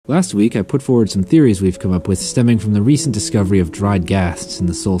Last week, I put forward some theories we've come up with stemming from the recent discovery of dried ghasts in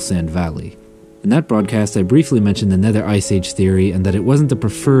the Soul Sand Valley. In that broadcast, I briefly mentioned the Nether Ice Age theory and that it wasn't the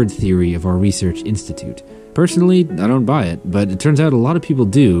preferred theory of our research institute. Personally, I don't buy it, but it turns out a lot of people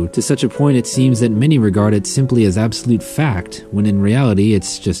do, to such a point it seems that many regard it simply as absolute fact, when in reality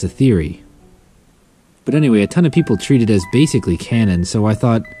it's just a theory. But anyway, a ton of people treat it as basically canon, so I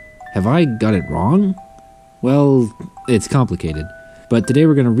thought, have I got it wrong? Well, it's complicated. But today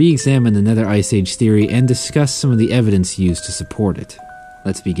we're going to re-examine the Nether Ice Age theory and discuss some of the evidence used to support it.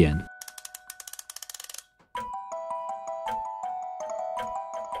 Let's begin.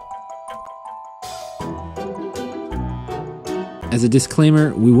 As a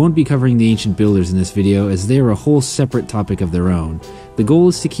disclaimer, we won't be covering the ancient builders in this video as they are a whole separate topic of their own. The goal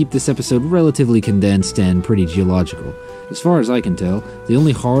is to keep this episode relatively condensed and pretty geological. As far as I can tell, the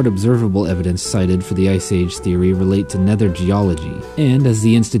only hard observable evidence cited for the Ice Age theory relate to Nether geology, and as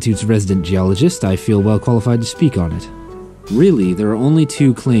the Institute's resident geologist, I feel well qualified to speak on it. Really, there are only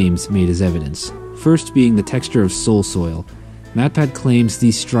two claims made as evidence, first being the texture of soul soil. MatPat claims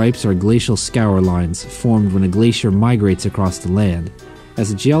these stripes are glacial scour lines formed when a glacier migrates across the land.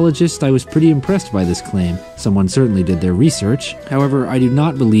 As a geologist, I was pretty impressed by this claim. Someone certainly did their research. However, I do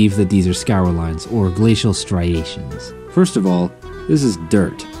not believe that these are scour lines or glacial striations. First of all, this is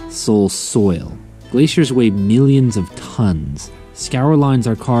dirt, soul soil. Glaciers weigh millions of tons. Scour lines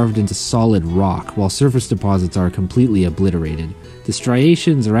are carved into solid rock, while surface deposits are completely obliterated. The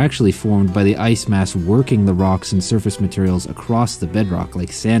striations are actually formed by the ice mass working the rocks and surface materials across the bedrock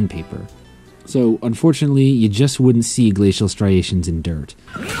like sandpaper. So, unfortunately, you just wouldn't see glacial striations in dirt.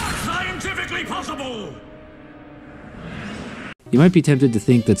 Not scientifically possible! You might be tempted to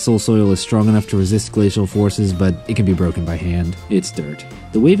think that soul soil is strong enough to resist glacial forces, but it can be broken by hand. It's dirt.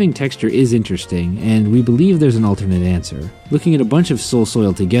 The waving texture is interesting, and we believe there's an alternate answer. Looking at a bunch of soul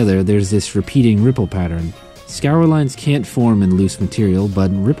soil together, there's this repeating ripple pattern. Scour lines can't form in loose material,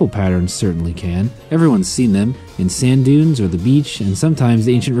 but ripple patterns certainly can. Everyone's seen them, in sand dunes or the beach, and sometimes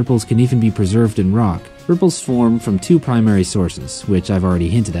ancient ripples can even be preserved in rock. Ripples form from two primary sources, which I've already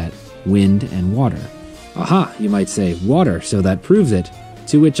hinted at, wind and water. Aha, you might say, water, so that proves it.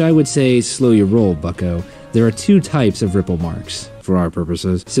 To which I would say, slow your roll, bucko. There are two types of ripple marks, for our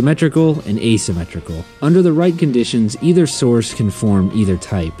purposes, symmetrical and asymmetrical. Under the right conditions, either source can form either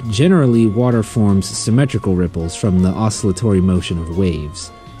type. Generally, water forms symmetrical ripples from the oscillatory motion of waves.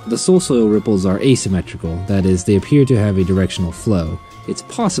 The soul soil ripples are asymmetrical, that is, they appear to have a directional flow. It's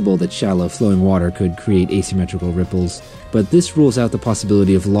possible that shallow flowing water could create asymmetrical ripples, but this rules out the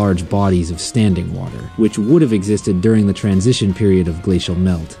possibility of large bodies of standing water, which would have existed during the transition period of glacial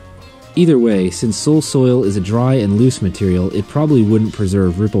melt. Either way, since soul soil is a dry and loose material, it probably wouldn't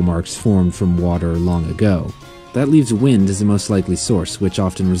preserve ripple marks formed from water long ago. That leaves wind as the most likely source, which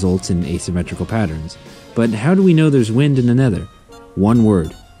often results in asymmetrical patterns. But how do we know there's wind in the Nether? One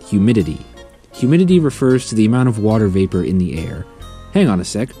word: humidity. Humidity refers to the amount of water vapor in the air. Hang on a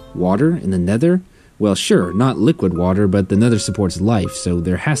sec, water in the Nether? Well, sure, not liquid water, but the Nether supports life, so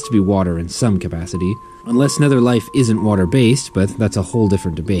there has to be water in some capacity. Unless Nether life isn't water-based, but that's a whole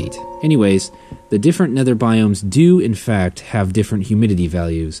different debate. Anyways, the different Nether biomes do, in fact, have different humidity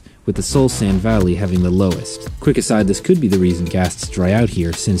values, with the Soul Sand Valley having the lowest. Quick aside, this could be the reason ghasts dry out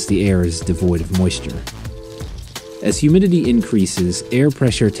here, since the air is devoid of moisture. As humidity increases, air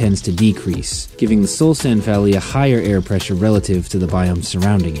pressure tends to decrease, giving the Soul Sand Valley a higher air pressure relative to the biome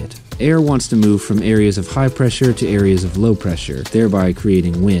surrounding it. Air wants to move from areas of high pressure to areas of low pressure, thereby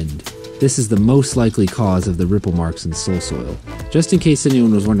creating wind. This is the most likely cause of the ripple marks in soul soil. Just in case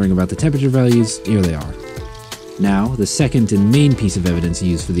anyone was wondering about the temperature values, here they are. Now, the second and main piece of evidence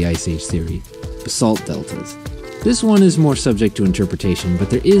used for the Ice Age theory: basalt deltas. This one is more subject to interpretation, but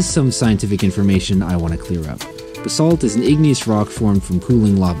there is some scientific information I want to clear up. Basalt is an igneous rock formed from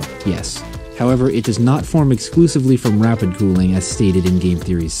cooling lava, yes. However, it does not form exclusively from rapid cooling as stated in game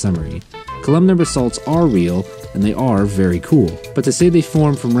theory's summary. Columnar basalts are real, and they are very cool, but to say they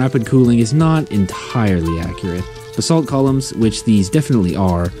form from rapid cooling is not entirely accurate. Basalt columns, which these definitely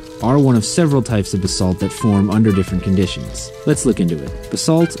are one of several types of basalt that form under different conditions. Let's look into it.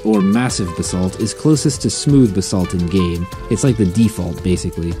 Basalt, or massive basalt, is closest to smooth basalt in game. It's like the default,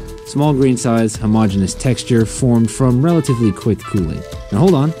 basically. Small grain size, homogeneous texture, formed from relatively quick cooling. Now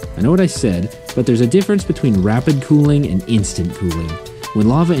hold on, I know what I said, but there's a difference between rapid cooling and instant cooling. When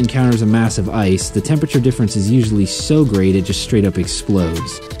lava encounters a mass of ice, the temperature difference is usually so great it just straight up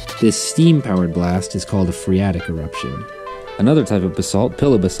explodes. This steam-powered blast is called a phreatic eruption. Another type of basalt,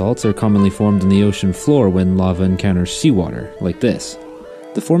 pillow basalts, are commonly formed in the ocean floor when lava encounters seawater, like this.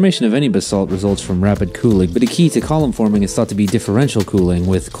 The formation of any basalt results from rapid cooling, but a key to column forming is thought to be differential cooling,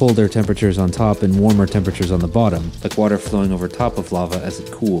 with colder temperatures on top and warmer temperatures on the bottom, like water flowing over top of lava as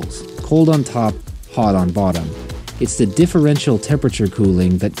it cools. Cold on top, hot on bottom. It's the differential temperature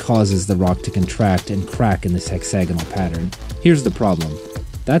cooling that causes the rock to contract and crack in this hexagonal pattern. Here's the problem.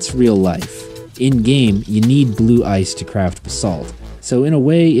 That's real life. In-game, you need blue ice to craft basalt. So in a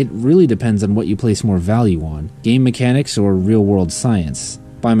way, it really depends on what you place more value on, game mechanics or real-world science.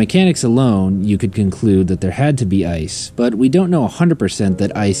 By mechanics alone, you could conclude that there had to be ice, but we don't know 100%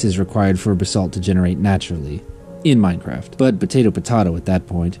 that ice is required for basalt to generate naturally. In Minecraft, but potato-potato at that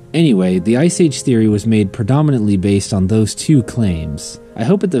point. Anyway, the Ice Age theory was made predominantly based on those two claims. I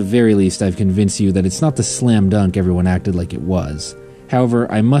hope at the very least I've convinced you that it's not the slam dunk everyone acted like it was.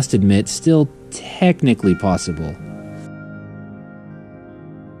 However, I must admit, still technically possible.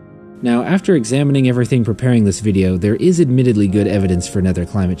 Now, after examining everything preparing this video, there is admittedly good evidence for nether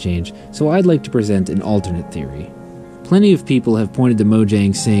climate change, so I'd like to present an alternate theory. Plenty of people have pointed to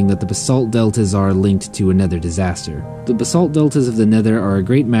Mojang saying that the basalt deltas are linked to a nether disaster. The basalt deltas of the nether are a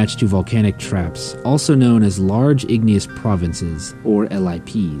great match to volcanic traps, also known as large igneous provinces, or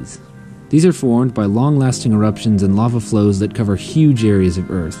LIPs. These are formed by long-lasting eruptions and lava flows that cover huge areas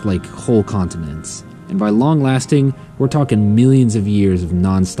of Earth, like whole continents. And by long-lasting, we're talking millions of years of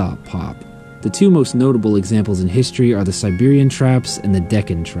non-stop pop. The two most notable examples in history are the Siberian traps and the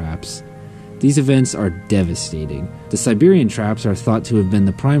Deccan traps. These events are devastating. The Siberian traps are thought to have been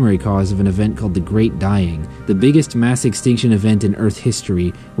the primary cause of an event called the Great Dying, the biggest mass extinction event in Earth history,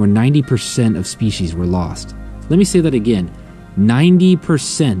 where 90% of species were lost. Let me say that again.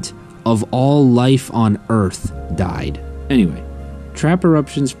 90% of all life on Earth died. Anyway, trap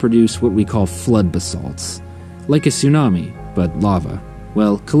eruptions produce what we call flood basalts. Like a tsunami, but lava.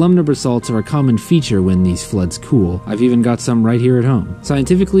 Well, columnar basalts are a common feature when these floods cool. I've even got some right here at home.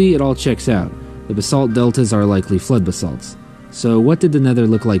 Scientifically, it all checks out. The basalt deltas are likely flood basalts. So what did the nether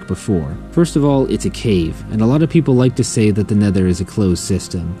look like before? First of all, it's a cave, and a lot of people like to say that the nether is a closed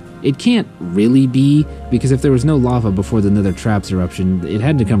system. It can't really be, because if there was no lava before the nether traps eruption, it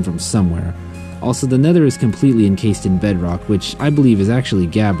had to come from somewhere. Also, the nether is completely encased in bedrock, which I believe is actually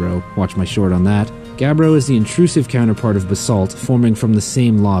gabbro. Watch my short on that. Gabbro is the intrusive counterpart of basalt, forming from the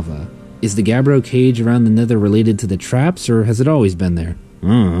same lava. Is the gabbro cage around the nether related to the traps, or has it always been there? I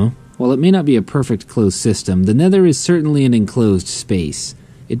don't know. While it may not be a perfect closed system, the nether is certainly an enclosed space.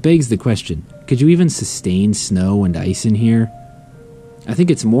 It begs the question, could you even sustain snow and ice in here? I think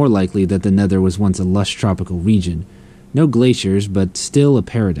it's more likely that the nether was once a lush tropical region. No glaciers, but still a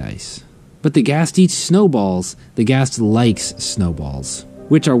paradise. But the ghast eats snowballs. The ghast likes snowballs,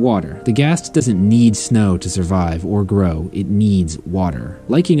 which are water. The ghast doesn't need snow to survive or grow, it needs water.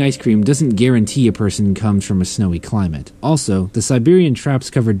 Liking ice cream doesn't guarantee a person comes from a snowy climate. Also, the Siberian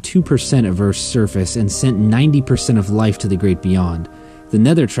traps covered 2% of Earth's surface and sent 90% of life to the great beyond. The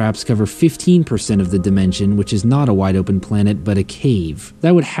nether traps cover 15% of the dimension, which is not a wide open planet, but a cave.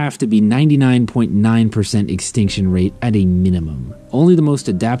 That would have to be 99.9% extinction rate at a minimum. Only the most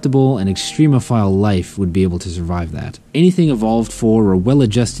adaptable and extremophile life would be able to survive that. Anything evolved for or well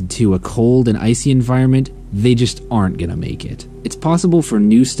adjusted to a cold and icy environment, they just aren't gonna make it. It's possible for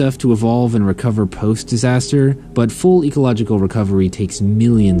new stuff to evolve and recover post-disaster, but full ecological recovery takes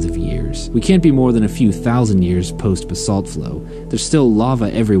millions of years. We can't be more than a few thousand years post-basalt flow. There's still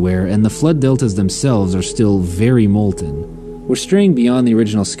lava everywhere, and the flood deltas themselves are still very molten. We're straying beyond the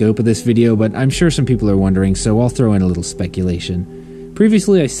original scope of this video, but I'm sure some people are wondering, so I'll throw in a little speculation.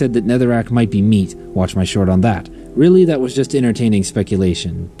 Previously I said that netherrack might be meat. Watch my short on that. Really, that was just entertaining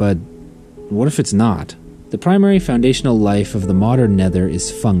speculation, but what if it's not? The primary foundational life of the modern nether is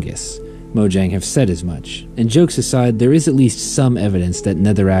fungus. Mojang have said as much. And jokes aside, there is at least some evidence that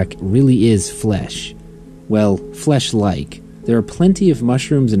netherrack really is flesh. Well, flesh-like. There are plenty of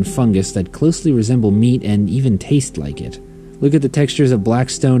mushrooms and fungus that closely resemble meat and even taste like it. Look at the textures of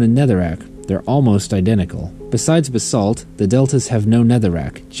blackstone and netherrack. They're almost identical. Besides basalt, the deltas have no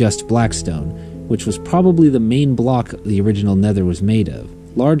netherrack, just blackstone, which was probably the main block the original nether was made of.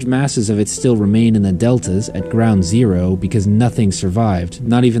 Large masses of it still remain in the deltas at ground zero because nothing survived,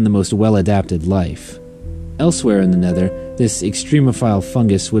 not even the most well-adapted life. Elsewhere in the nether, this extremophile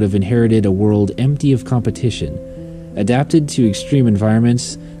fungus would have inherited a world empty of competition. Adapted to extreme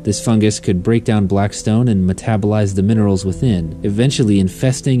environments, this fungus could break down blackstone and metabolize the minerals within, eventually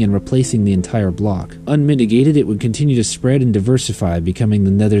infesting and replacing the entire block. Unmitigated, it would continue to spread and diversify, becoming the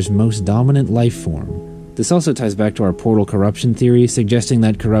nether's most dominant life form. This also ties back to our portal corruption theory, suggesting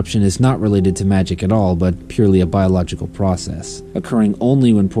that corruption is not related to magic at all, but purely a biological process, occurring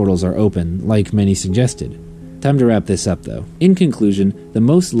only when portals are open, like many suggested. Time to wrap this up though. In conclusion, the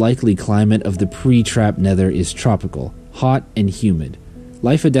most likely climate of the pre-trap Nether is tropical, hot and humid.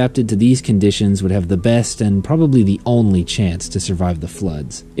 Life adapted to these conditions would have the best and probably the only chance to survive the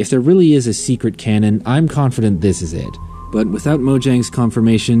floods. If there really is a secret cannon, I'm confident this is it. But without Mojang's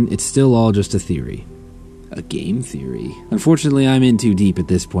confirmation, it's still all just a theory. A game theory. Unfortunately, I'm in too deep at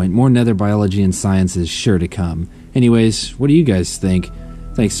this point. More Nether biology and science is sure to come. Anyways, what do you guys think?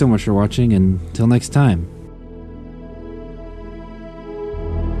 Thanks so much for watching, and until next time.